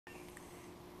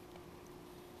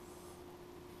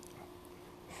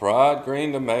fried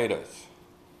green tomatoes.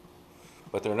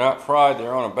 But they're not fried,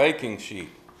 they're on a baking sheet,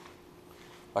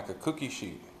 like a cookie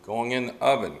sheet, going in the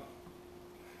oven.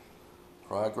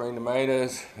 Fried green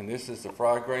tomatoes, and this is the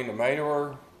fried green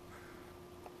tomatoer.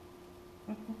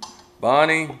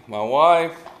 Bonnie, my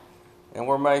wife, and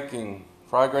we're making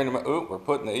fried green tomatoes. Ooh, we're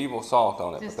putting the evil salt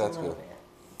on it, Just but that's a little good. bit.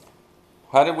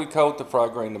 How did we coat the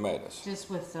fried green tomatoes?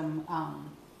 Just with some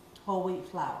whole wheat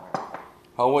flour.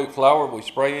 Whole wheat flour, we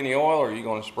spray any oil, or are you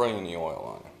going to spray any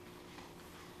oil on it?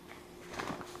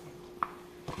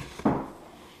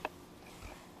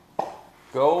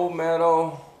 Gold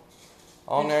medal,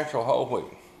 all natural whole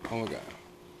wheat. Oh my God.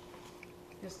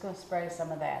 Just gonna spray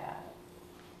some of that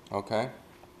out. Okay.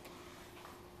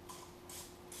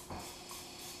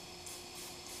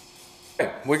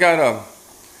 We got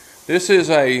this is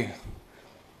a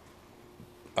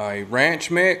ranch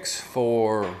mix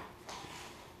for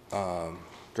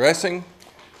dressing.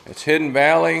 It's Hidden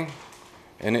Valley,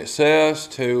 and it says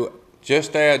to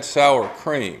just add sour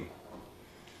cream.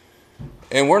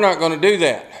 And we're not going to do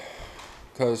that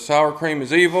because sour cream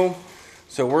is evil.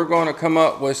 So we're going to come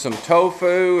up with some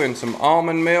tofu and some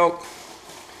almond milk.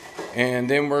 And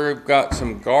then we've got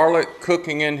some garlic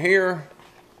cooking in here.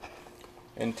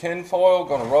 In tin foil,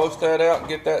 going to roast that out and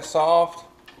get that soft.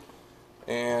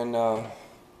 And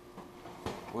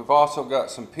we've also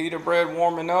got some pita bread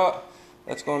warming up.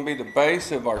 That's going to be the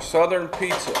base of our southern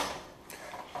pizza.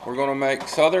 We're going to make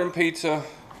southern pizza,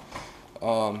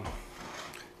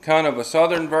 kind of a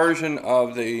southern version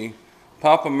of the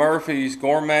Papa Murphy's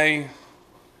Gourmet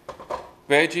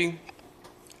Veggie,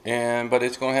 but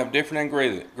it's going to have different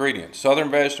ingredients,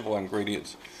 southern vegetable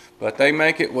ingredients. But they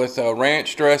make it with a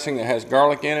ranch dressing that has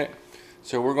garlic in it.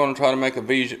 So we're going to try to make a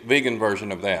vegan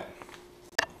version of that.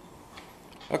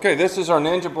 Okay, this is our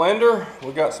Ninja blender.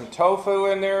 We've got some tofu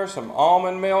in there, some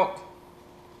almond milk,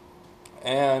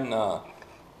 and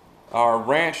our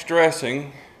ranch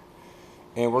dressing.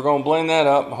 And we're going to blend that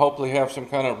up and hopefully have some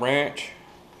kind of ranch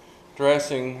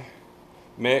dressing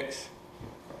mix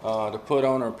to put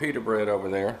on our pita bread over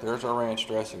there. There's our ranch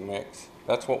dressing mix.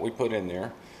 That's what we put in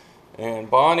there. And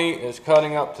Bonnie is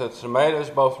cutting up the tomatoes,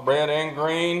 both red and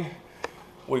green.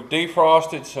 We've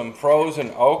defrosted some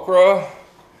frozen okra,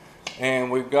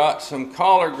 and we've got some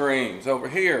collard greens over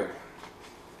here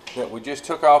that we just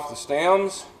took off the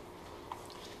stems,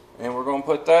 and we're going to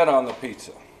put that on the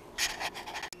pizza.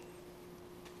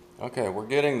 Okay, we're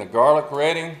getting the garlic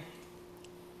ready.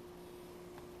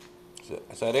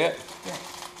 Is that it? Yeah.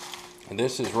 And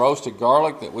this is roasted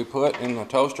garlic that we put in the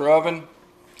toaster oven.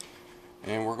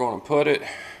 And we're going to put it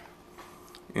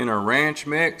in our ranch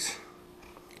mix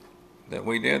that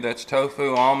we did. That's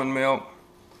tofu, almond milk,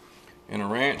 in a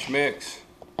ranch mix.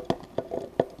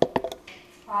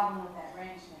 Problem with that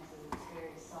ranch mix is it's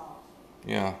very salty.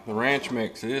 Yeah, the ranch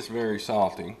mix is very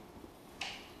salty.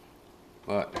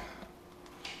 But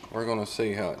we're going to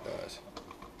see how it does.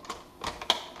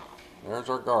 There's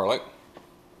our garlic.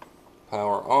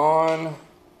 Power on.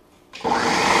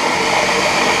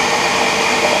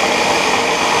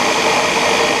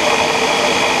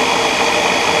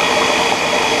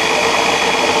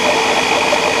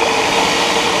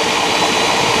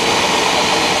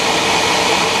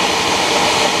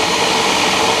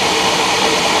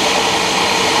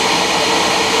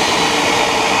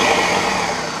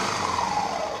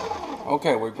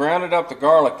 Okay, we grounded up the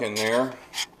garlic in there,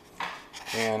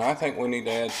 and I think we need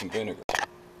to add some vinegar.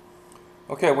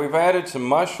 Okay, we've added some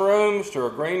mushrooms to our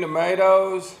green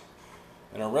tomatoes,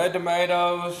 and our red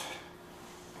tomatoes,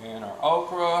 and our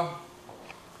okra.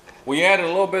 We added a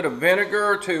little bit of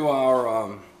vinegar to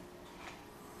our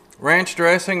ranch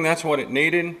dressing. That's what it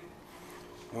needed. And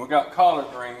we got collard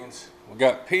greens, we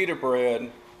got pita bread,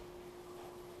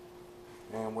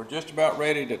 and we're just about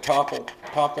ready to top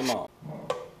them off.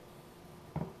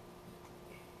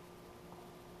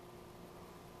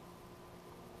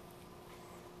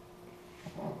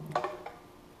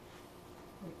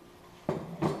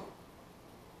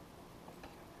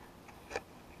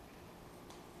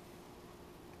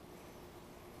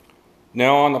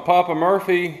 Now on the Papa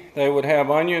Murphy, they would have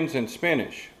onions and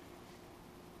spinach.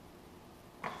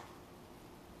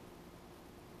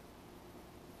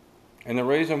 And the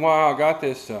reason why I got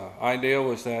this idea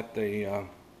was that the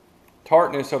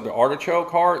tartness of the artichoke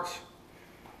hearts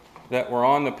that were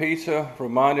on the pizza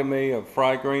reminded me of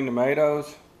fried green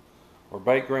tomatoes or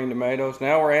baked green tomatoes.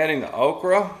 Now we're adding the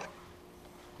okra.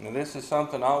 Now this is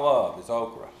something I love, is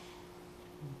okra.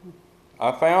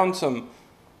 I found some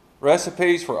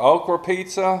recipes for okra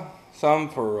pizza, some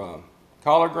for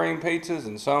collard green pizzas,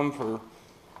 and some for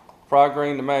fried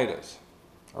green tomatoes,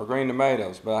 or green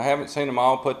tomatoes, but I haven't seen them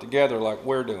all put together like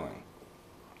we're doing.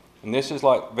 And this is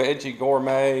like Veggie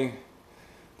Gourmet,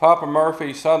 Papa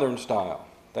Murphy Southern style.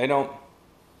 They don't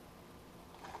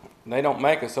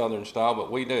make a Southern style,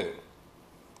 but we do.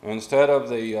 Instead of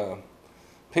the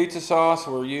pizza sauce,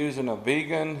 we're using a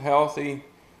vegan, healthy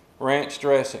ranch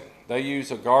dressing. They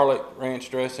use a garlic ranch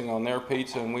dressing on their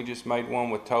pizza, and we just made one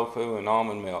with tofu and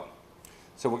almond milk.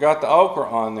 So we got the okra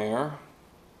on there.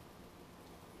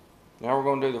 Now we're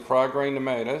going to do the fried green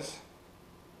tomatoes.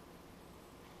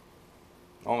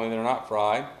 Only they're not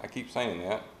fried. I keep saying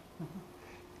that.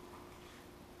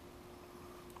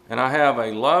 And I have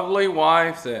a lovely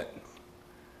wife that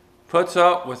puts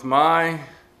up with my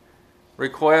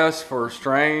requests for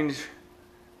strange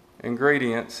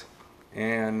ingredients,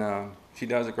 and she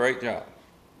does a great job.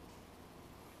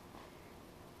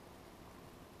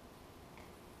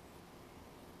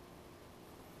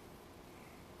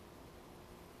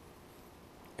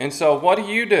 And so what do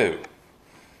you do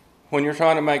when you're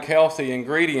trying to make healthy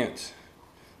ingredients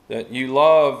that you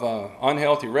love,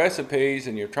 unhealthy recipes,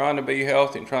 and you're trying to be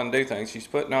healthy and trying to do things? She's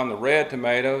putting on the red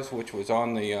tomatoes, which was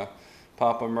on the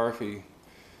Papa Murphy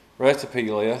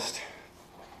recipe list.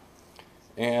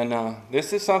 And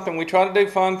this is something we try to do,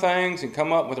 fun things and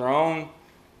come up with our own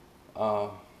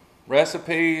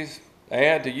recipes,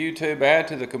 add to YouTube, add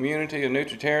to the community of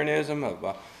nutritarianism,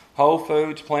 of whole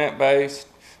foods, plant-based.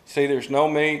 See, there's no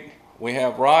meat. We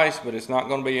have rice, but it's not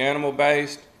going to be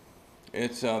animal-based.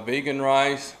 It's vegan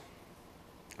rice,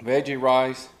 veggie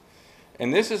rice.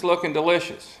 And this is looking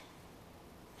delicious.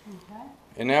 Okay.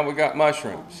 And now we got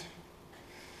mushrooms.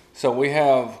 So we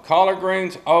have collard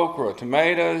greens, okra,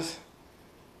 tomatoes,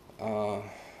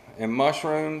 and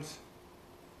mushrooms.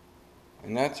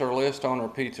 And that's our list on our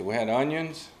pizza. We had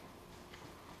onions,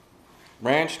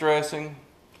 ranch dressing,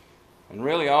 and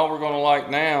really all we're going to like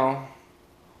now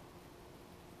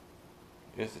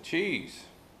is the cheese.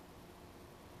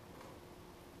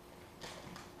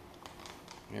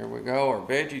 Here we go, our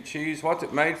veggie cheese. What's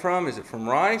it made from? Is it from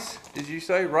rice? Did you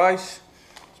say rice?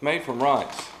 It's made from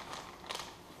rice.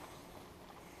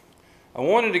 I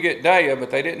wanted to get Daya,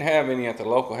 but they didn't have any at the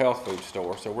local health food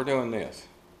store, so we're doing this.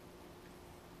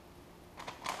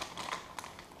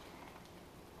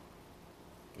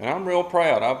 And I'm real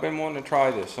proud. I've been wanting to try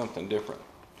this, something different.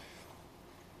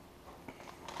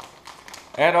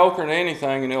 Add okra to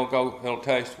anything and it'll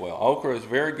taste well. Okra is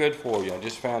very good for you. I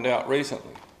just found out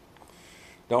recently.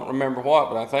 Don't remember what,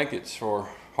 but I think it's for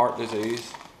heart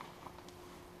disease.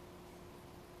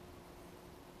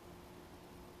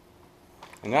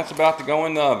 And that's about to go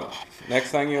in the oven.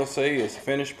 Next thing you'll see is the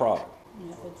finished product.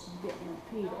 Yeah, it's getting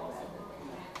repeated.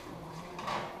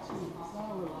 A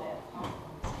little bit.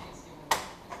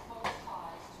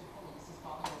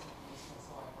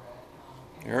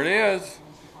 Here it is.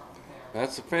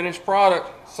 That's the finished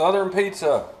product. Southern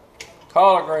pizza,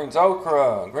 collard greens,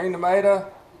 okra, green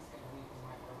tomato.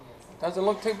 Doesn't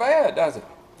look too bad, does it?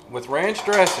 With ranch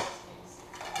dressing.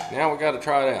 Now we got to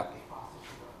try it out.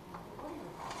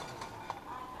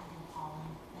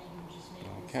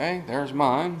 Okay, there's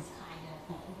mine.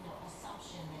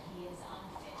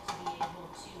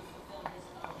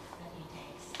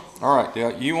 All right,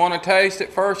 do you want to taste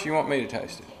it first? Or you want me to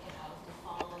taste it?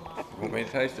 You want me to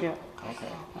taste it? Yeah.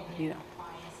 Okay. Yeah.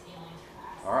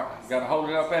 All right, you got to hold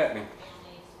it up at me.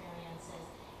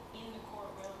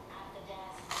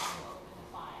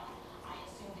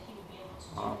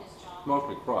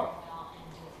 Mostly crushed.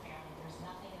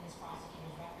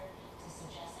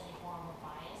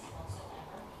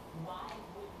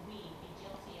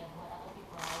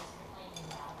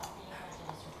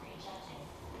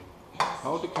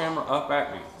 Hold the camera up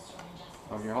at me.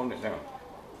 Oh, you're holding it down.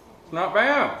 It's not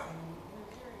bad.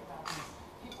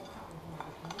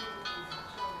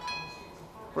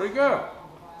 Pretty good.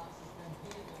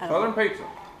 Southern pizza.